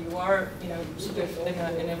academic and you are, you know, sort of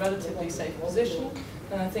in a relatively safe position,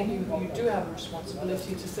 then I think you do have a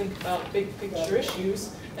responsibility to think about big picture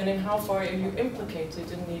issues and in how far are you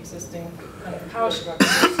implicated in the existing kind of power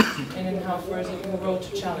structures and in how far is it your role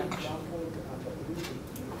to challenge.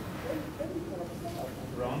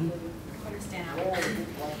 Ron?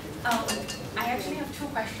 I actually have two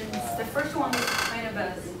questions. The first one is kind of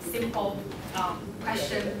a simple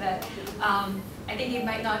question, but I think it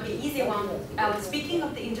might not be an easy one. Speaking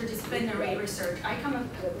of the interdisciplinary research, I come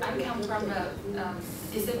from a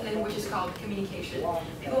discipline which is called communication.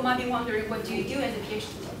 People might be wondering, what do you do as a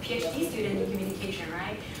PhD student in communication,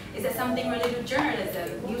 right? Is it something related to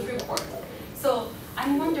journalism, news report? So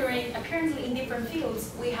I'm wondering, apparently in different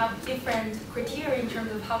fields, we have different criteria in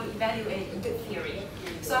terms of how to evaluate a good theory.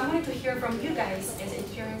 So I wanted to hear from you guys, as an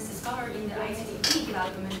experienced scholar in the ICT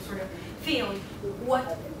development sort of field,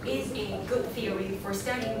 what is a good theory for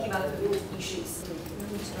studying development issues?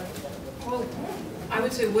 Well, I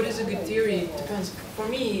would say what is a good theory depends. For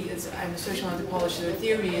me, I'm a social anthropologist, so a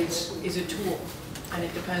theory is a tool, and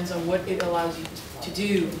it depends on what it allows you to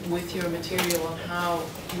do with your material and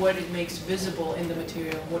what it makes visible in the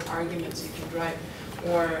material, what arguments you can drive,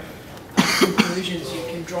 or conclusions you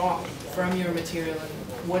can draw from your material and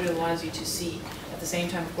what it allows you to see. At the same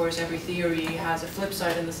time, of course, every theory has a flip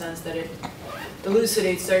side in the sense that it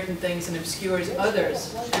elucidates certain things and obscures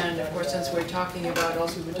others. And of course, since we're talking about,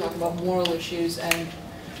 we've been talking about moral issues, and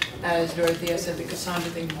as Dorothea said, the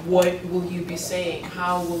Cassandra thing, what will you be saying?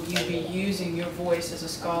 How will you be using your voice as a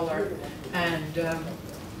scholar? And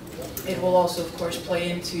it will also, of course,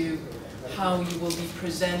 play into how you will be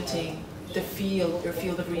presenting the field, your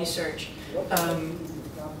field of research,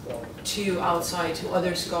 to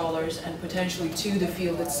other scholars, and potentially to the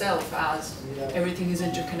field itself, as everything is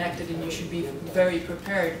interconnected, and you should be very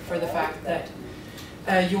prepared for the fact that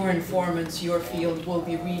your informants, your field, will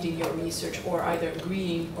be reading your research or either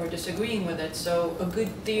agreeing or disagreeing with it. So a good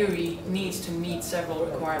theory needs to meet several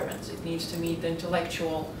requirements. It needs to meet the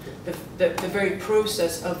intellectual, the very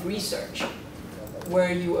process of research,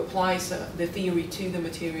 where you apply the theory to the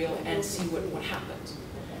material and see what happens.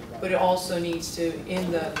 But it also needs to,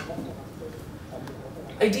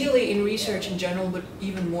 ideally in research in general, but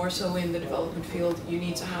even more so in the development field, you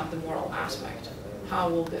need to have the moral aspect.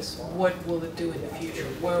 What will it do in the future?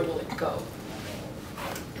 Where will it go?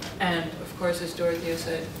 And of course, as Dorothea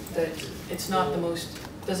said, that it's not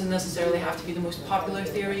doesn't necessarily have to be the most popular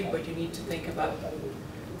theory, but you need to think about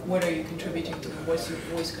what are you contributing to, what's your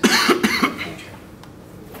voice contributing to the future.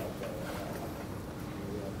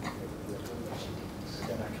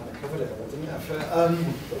 Covered it all, didn't you?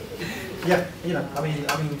 Yeah, you know, I mean,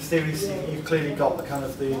 theories. You've clearly got the kind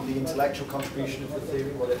of the intellectual contribution of the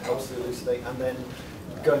theory, what it helps to elucidate, and then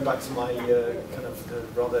going back to my kind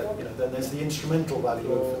of rather, you know, then there's the instrumental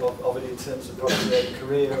value of it in terms of probably a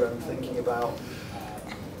career and thinking about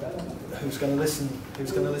who's going to listen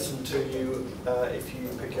to you if you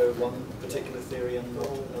pick one particular theory and not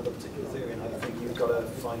another particular theory. And I think you've got to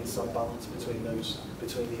find some balance between those,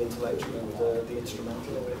 between the intellectual and the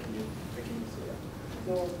instrumental of it.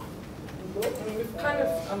 We've kind of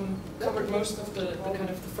covered most of the kind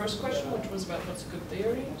of the first question, which was about what's a good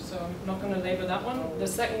theory, so I'm not going to labor that one. The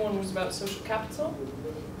second one was about social capital.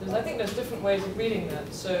 I think there's different ways of reading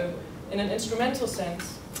that. So in an instrumental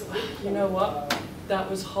sense, you know what, that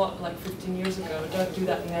was hot like 15 years ago, don't do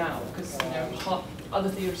that now, because other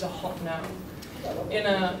theories are hot now.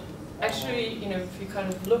 Actually, if you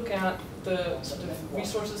kind of look at the sort of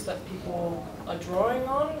resources that people are drawing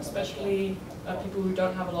on, especially people who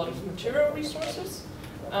don't have a lot of material resources,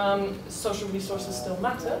 social resources still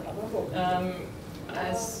matter.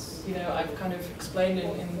 As I've kind of explained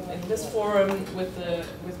in this forum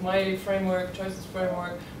with my framework, Choices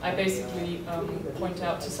framework, I basically point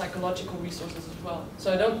out to psychological resources as well.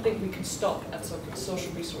 So I don't think we can stop at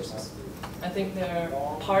social resources. I think they're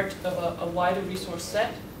part of a wider resource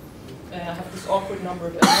set. I have this awkward number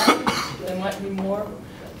of 11. There might be more.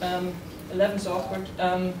 11's awkward,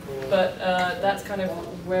 but that's kind of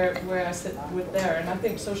where I sit with there. And I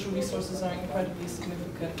think social resources are incredibly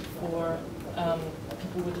significant for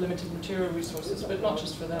people with limited material resources, but not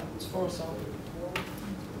just for them, it's for us all.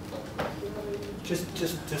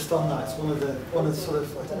 Just on that, it's one of the sort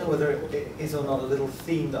of, I don't know whether it is or not a little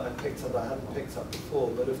theme that I picked up, I hadn't picked up before,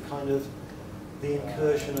 but of kind of the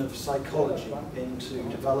incursion of psychology into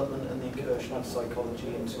development and the incursion of psychology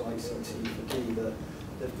into ICT for D. That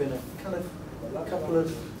there've been a couple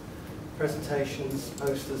of presentations,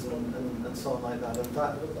 posters, and so on like that, and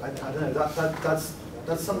that I don't know,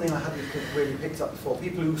 that's something I hadn't really picked up before.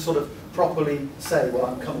 People who sort of properly say, well,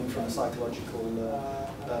 I'm coming from a psychological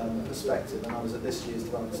perspective, and I was at this year's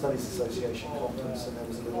Development Studies Association conference, and there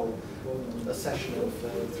was a session of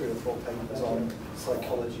 3 or 4 papers on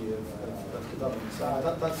psychology of development. So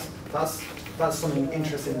that's something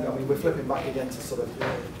interesting. I mean, we're flipping back again to sort of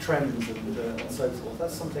trends and so forth.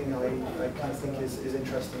 That's something I kind of think is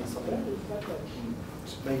interesting and something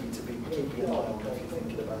maybe to be keeping an eye on if you're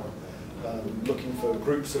thinking about looking for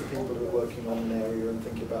groups of people who are working on an area and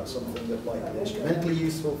thinking about something that might be instrumentally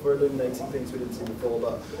useful for illuminating things we didn't see before,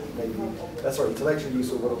 but maybe, intellectually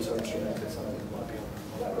useful, but also instrumentally something that might be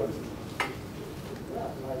both.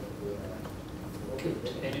 Good.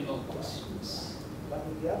 Any more questions? It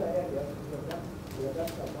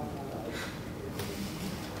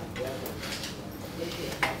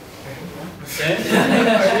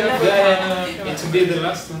will be the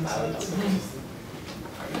last one.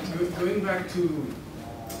 Going back to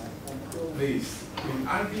this,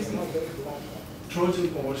 are these Trojan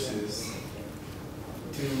horses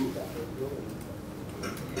to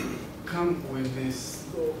come with this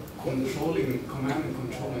command and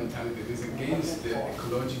control mentality that is against the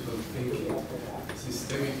ecological thinking,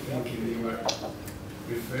 systemic thinking you were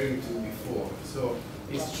referring to before? So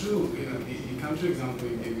it's true, the country example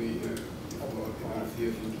you gave me before,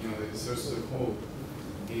 Dorothea thinking of the sources of hope,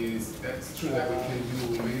 that's true that we can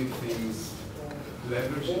do many things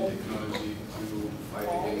leveraging technology to fight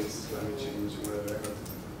against climate change or whatever.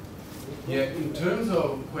 Yet in terms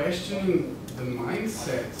of questioning the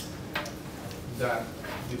mindset that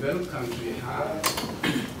developed countries have,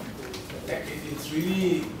 it's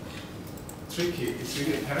really tricky, it's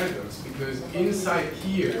really a paradox, because inside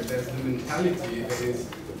here there's the mentality that is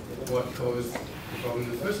what caused the problem in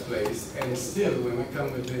the first place, and still when we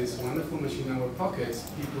come with this wonderful machine in our pockets,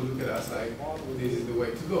 people look at us like this is the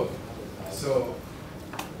way to go. So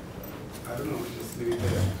I don't know, just leave it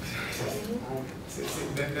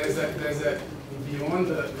there. There's a beyond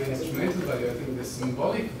the instrumental value, I think the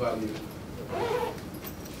symbolic value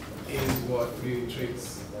is what really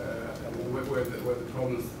tricks where the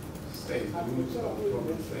problem stays, the roots of the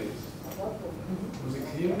problem stays. Was it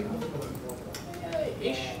clear enough?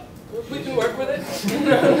 Ish. We can work with it.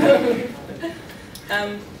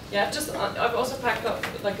 Yeah, I've also packed up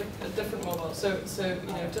like a different mobile. So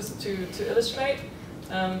just to illustrate,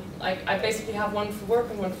 I basically have one for work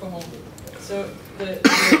and one for home. So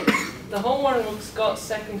the home one got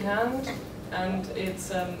second-hand, and it's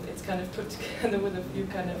kind of put together with a few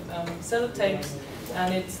kind of sellotapes,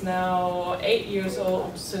 and it's now 8 years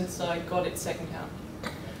old since I got it second-hand.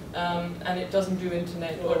 And it doesn't do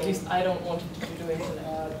internet, or at least I don't want it to do internet.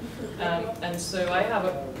 And so I have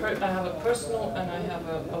a personal and I have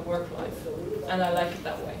a work life, and I like it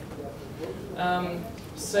that way.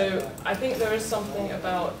 So I think there is something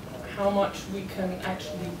about how much we can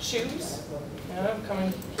actually choose.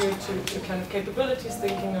 Coming here to kind of capabilities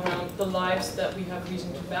thinking around the lives that we have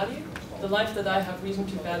reason to value. The life that I have reason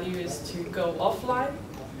to value is to go offline,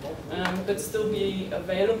 but still be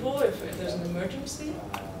available if there's an emergency.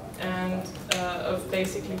 And of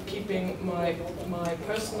basically keeping my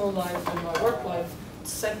personal life and my work life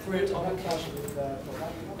separate on occasion.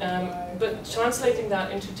 But translating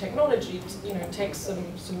that into technology, takes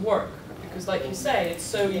some work, because, like you say, it's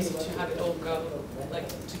so easy to have it all go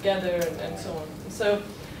together and so on. So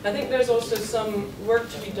I think there's also some work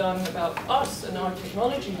to be done about us and our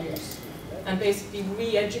technology use, and basically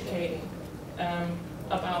re-educating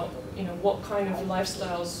about what kind of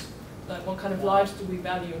lifestyles, what kind of lives do we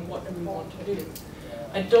value and what do we want to do.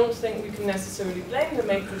 I don't think we can necessarily blame the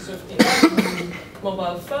makers of the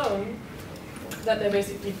mobile phone that they're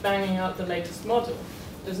basically banging out the latest model.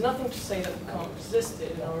 There's nothing to say that we can't resist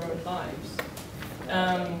it in our own lives.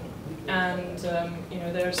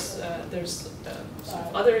 There's sort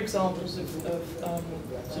of other examples of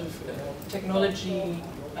technology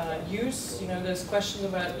use. There's questions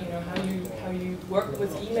about how you work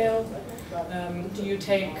with email. Do you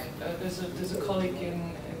take there's a colleague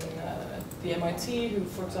in the MIT who,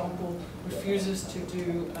 for example, refuses to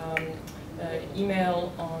do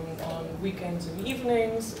email on weekends and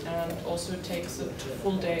evenings, and also takes a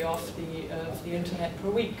full day off the internet per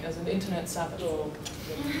week as an internet Sabbath.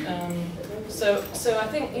 So I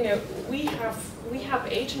think we have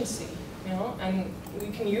agency, and we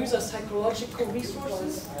can use our psychological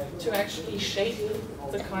resources to actually shape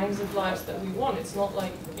the kinds of lives that we want. It's not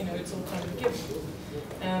like it's all kind of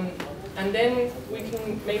given. And then we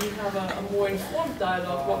can maybe have a more informed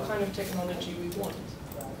dialogue what kind of technology we want.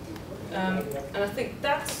 And I think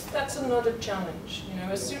that's another challenge.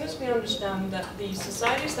 As soon as we understand that the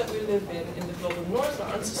societies that we live in the global north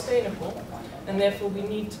are unsustainable, and therefore we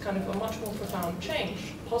need kind of a much more profound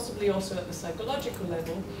change, possibly also at the psychological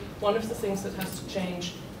level, one of the things that has to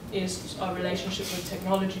change is our relationship with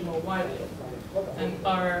technology more widely. And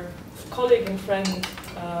our colleague and friend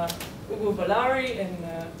Ugo Vallari,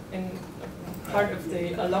 in part of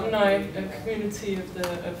the alumni community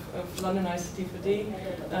of London ICT4D,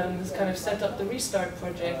 has kind of set up the Restart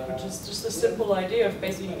project, which is just a simple idea of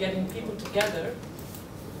basically getting people together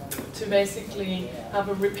to basically have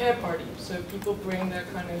a repair party. So people bring their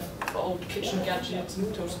kind of old kitchen gadgets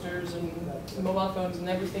and toasters and mobile phones and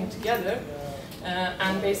everything together,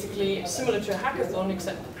 and basically similar to a hackathon,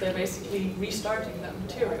 except that they're basically restarting that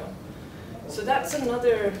material. So that's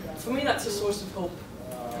another, for me, that's a source of hope.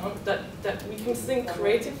 That we can think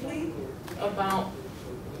creatively about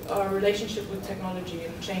our relationship with technology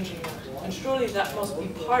and changing that. And surely that must be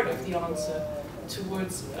part of the answer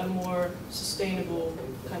towards a more sustainable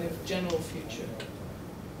kind of general future.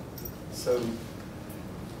 So,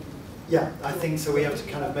 yeah, I think so. We have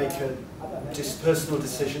to kind of make personal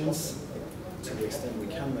decisions to the extent we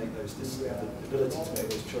can make those decisions. We have the ability to make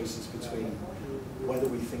those choices between whether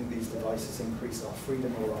we think these devices increase our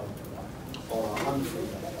freedom or our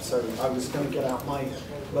unfreedom. So I was going to get out my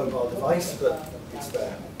mobile device, but it's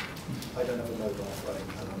there. I don't have a mobile phone,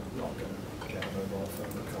 and I'm not going to get a mobile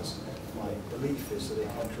phone because my belief is that it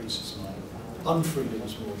increases my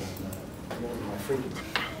unfreedoms more than my freedom.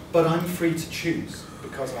 But I'm free to choose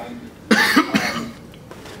because I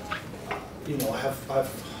don't know how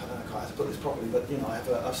to put this properly, but I have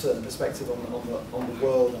a certain perspective on the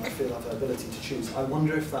world, and I feel I have the ability to choose. I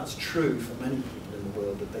wonder if that's true for many people in the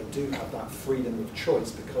world, that they do have that freedom of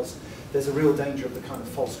choice, because there's a real danger of the kind of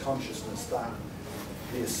false consciousness that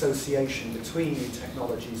the association between new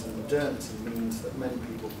technologies and modernity means that many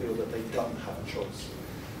people feel that they don't have a choice,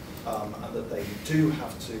 and that they do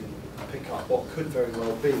have to pick up what could very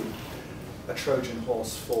well be a Trojan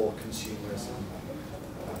horse for consumerism,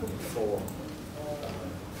 for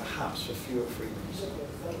perhaps for fewer freedoms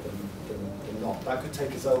than not. That could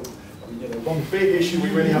take us over. One big issue we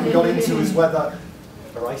really haven't got into is whether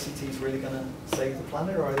are ICTs really going to save the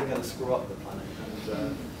planet, or are they going to screw up the planet?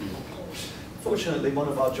 And fortunately, one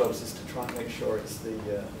of our jobs is to try and make sure it's the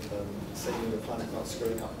saving the planet, not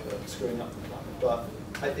screwing up the planet. But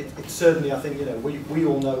it certainly, I think, we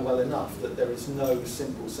all know well enough that there is no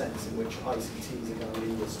simple sense in which ICTs are going to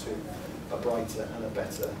lead us to a brighter and a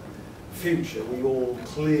better future. We all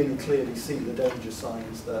clearly see the danger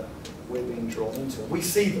signs that we're being drawn into. We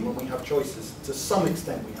see them and we have choices. To some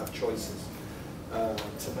extent we have choices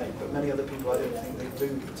to make, but many other people, I don't think they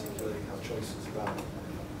do particularly have choices about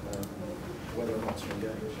whether or not to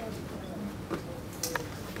engage.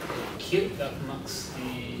 Thank you. That marks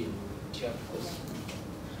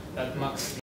the